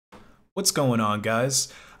What's going on,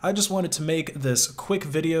 guys? I just wanted to make this quick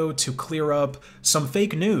video to clear up some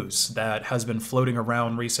fake news that has been floating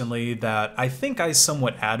around recently that I think I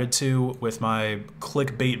somewhat added to with my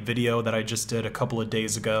clickbait video that I just did a couple of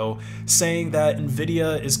days ago, saying that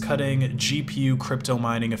Nvidia is cutting GPU crypto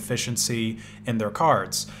mining efficiency in their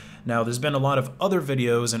cards. Now, there's been a lot of other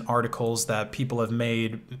videos and articles that people have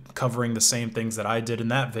made covering the same things that I did in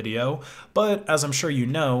that video, but as I'm sure you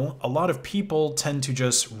know, a lot of people tend to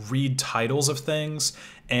just read titles of things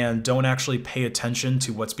and don't actually pay attention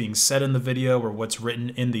to what's being said in the video or what's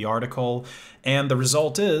written in the article, and the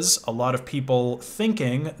result is a lot of people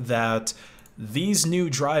thinking that these new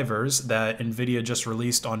drivers that Nvidia just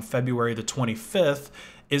released on February the 25th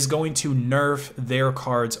is going to nerf their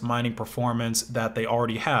cards' mining performance that they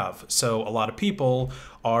already have. So a lot of people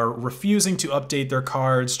are refusing to update their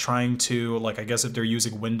cards, trying to, like, I guess if they're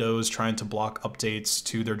using Windows, trying to block updates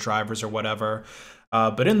to their drivers or whatever.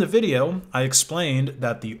 But in the video, I explained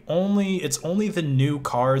that it's only the new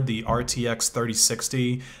card, the RTX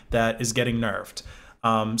 3060, that is getting nerfed.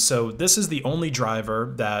 So this is the only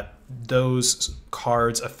driver that those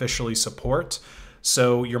cards officially support.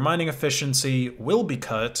 So your mining efficiency will be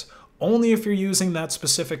cut only if you're using that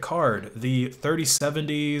specific card. The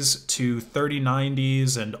 3070s to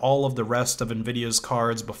 3090s and all of the rest of Nvidia's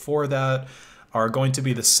cards before that are going to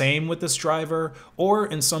be the same with this driver, or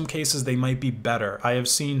in some cases they might be better. I have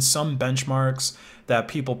seen some benchmarks that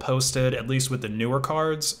people posted, at least with the newer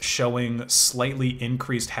cards, showing slightly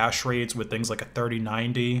increased hash rates with things like a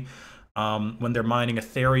 3090 when they're mining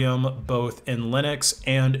Ethereum, both in Linux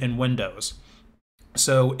and in Windows.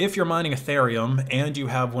 So if you're mining Ethereum and you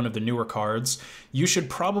have one of the newer cards, you should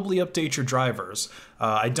probably update your drivers.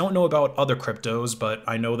 I don't know about other cryptos, but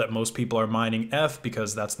I know that most people are mining F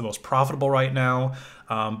because that's the most profitable right now.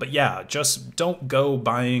 But yeah, just don't go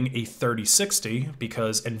buying a 3060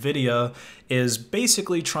 because Nvidia is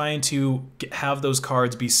basically trying to have those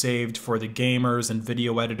cards be saved for the gamers and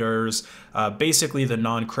video editors, basically the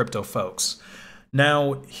non-crypto folks.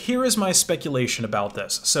 Now, here is my speculation about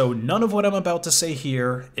this. So none of what I'm about to say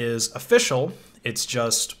here is official. It's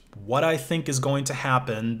just what I think is going to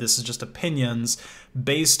happen. This is just opinions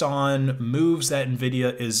based on moves that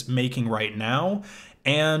Nvidia is making right now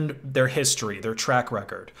and their history, their track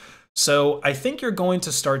record. So I think you're going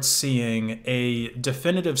to start seeing a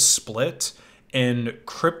definitive split in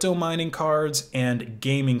crypto mining cards and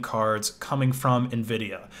gaming cards coming from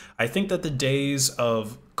Nvidia. I think that the days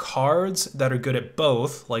of cards that are good at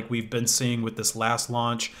both, like we've been seeing with this last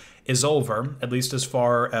launch, is over, at least as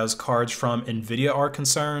far as cards from Nvidia are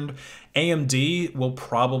concerned. AMD will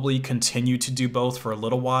probably continue to do both for a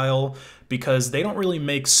little while because they don't really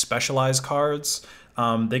make specialized cards.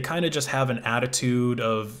 They kind of just have an attitude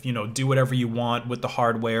of, do whatever you want with the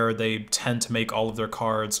hardware. They tend to make all of their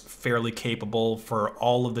cards fairly capable for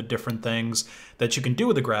all of the different things that you can do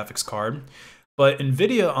with a graphics card. But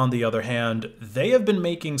Nvidia, on the other hand, they have been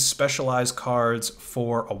making specialized cards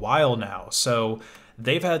for a while now. So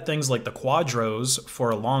they've had things like the Quadros for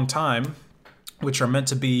a long time, which are meant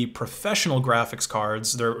to be professional graphics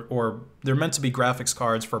cards. They're meant to be graphics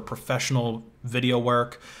cards for professional video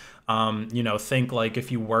work. Think like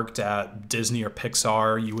if you worked at Disney or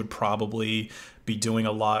Pixar, you would probably be doing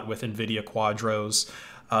a lot with Nvidia Quadros.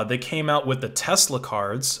 They came out with the Tesla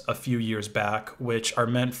cards a few years back, which are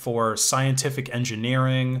meant for scientific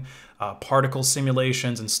engineering, particle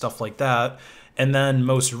simulations, and stuff like that. And then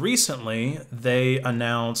most recently, they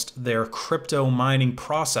announced their crypto mining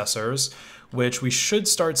processors, which we should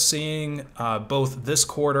start seeing both this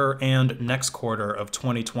quarter and next quarter of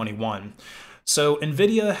 2021. So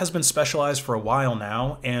Nvidia has been specialized for a while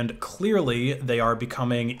now, and clearly they are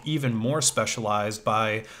becoming even more specialized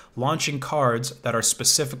by launching cards that are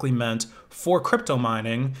specifically meant for crypto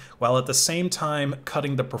mining, while at the same time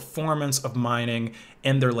cutting the performance of mining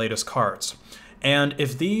in their latest cards. And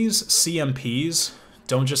if these CMPs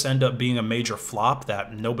don't just end up being a major flop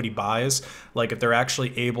that nobody buys, like if they're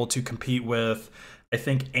actually able to compete with, I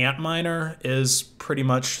think Antminer is pretty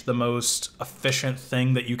much the most efficient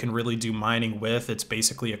thing that you can really do mining with. It's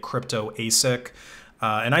basically a crypto ASIC.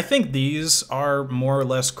 And I think these are more or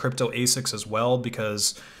less crypto ASICs as well,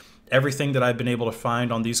 because everything that I've been able to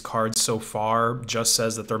find on these cards so far just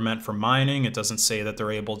says that they're meant for mining. It doesn't say that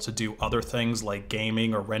they're able to do other things like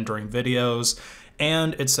gaming or rendering videos.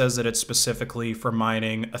 And it says that it's specifically for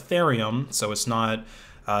mining Ethereum. So it's not,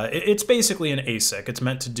 it's basically an ASIC. It's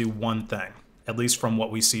meant to do one thing, at least from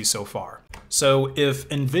what we see so far. So if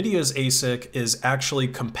Nvidia's ASIC is actually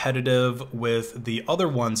competitive with the other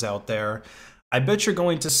ones out there, I bet you're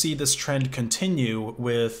going to see this trend continue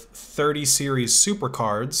with 30 series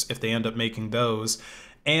supercards, if they end up making those,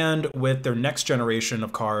 And with their next generation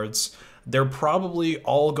of cards, they're probably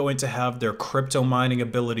all going to have their crypto mining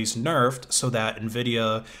abilities nerfed so that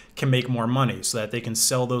Nvidia can make more money, so that they can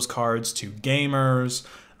sell those cards to gamers,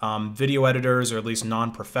 video editors, or at least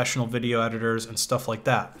non-professional video editors and stuff like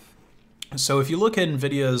that. So if you look at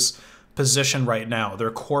Nvidia's position right now,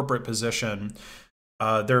 their corporate position,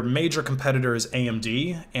 their major competitor is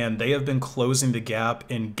AMD, and they have been closing the gap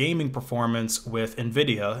in gaming performance with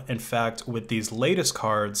Nvidia. In fact, with these latest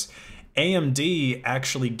cards, AMD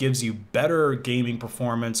actually gives you better gaming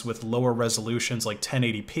performance with lower resolutions like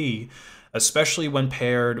 1080p, especially when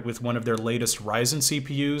paired with one of their latest Ryzen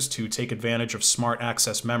CPUs to take advantage of smart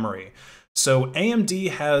access memory. So AMD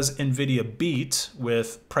has Nvidia beat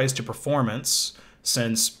with price to performance,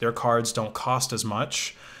 since their cards don't cost as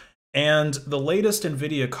much. And the latest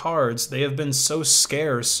Nvidia cards, they have been so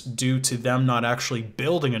scarce due to them not actually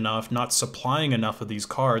building enough, not supplying enough of these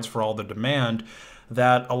cards for all the demand,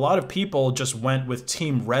 that a lot of people just went with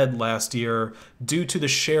Team Red last year due to the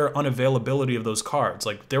sheer unavailability of those cards.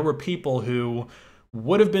 Like, there were people who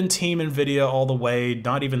would have been Team Nvidia all the way,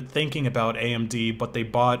 not even thinking about AMD, but they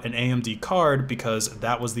bought an AMD card because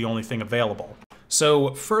that was the only thing available.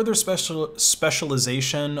 So further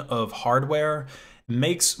specialization of hardware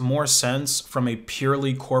makes more sense from a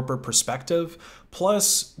purely corporate perspective.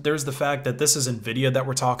 Plus, there's the fact that this is Nvidia that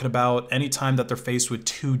we're talking about. Anytime that they're faced with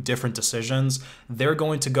two different decisions, they're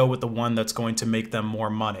going to go with the one that's going to make them more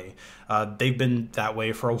money. They've been that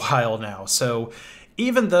way for a while now. So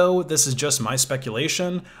even though this is just my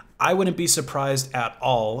speculation, I wouldn't be surprised at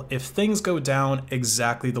all if things go down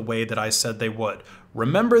exactly the way that I said they would.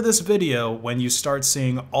 Remember this video when you start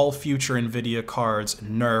seeing all future Nvidia cards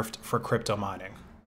nerfed for crypto mining.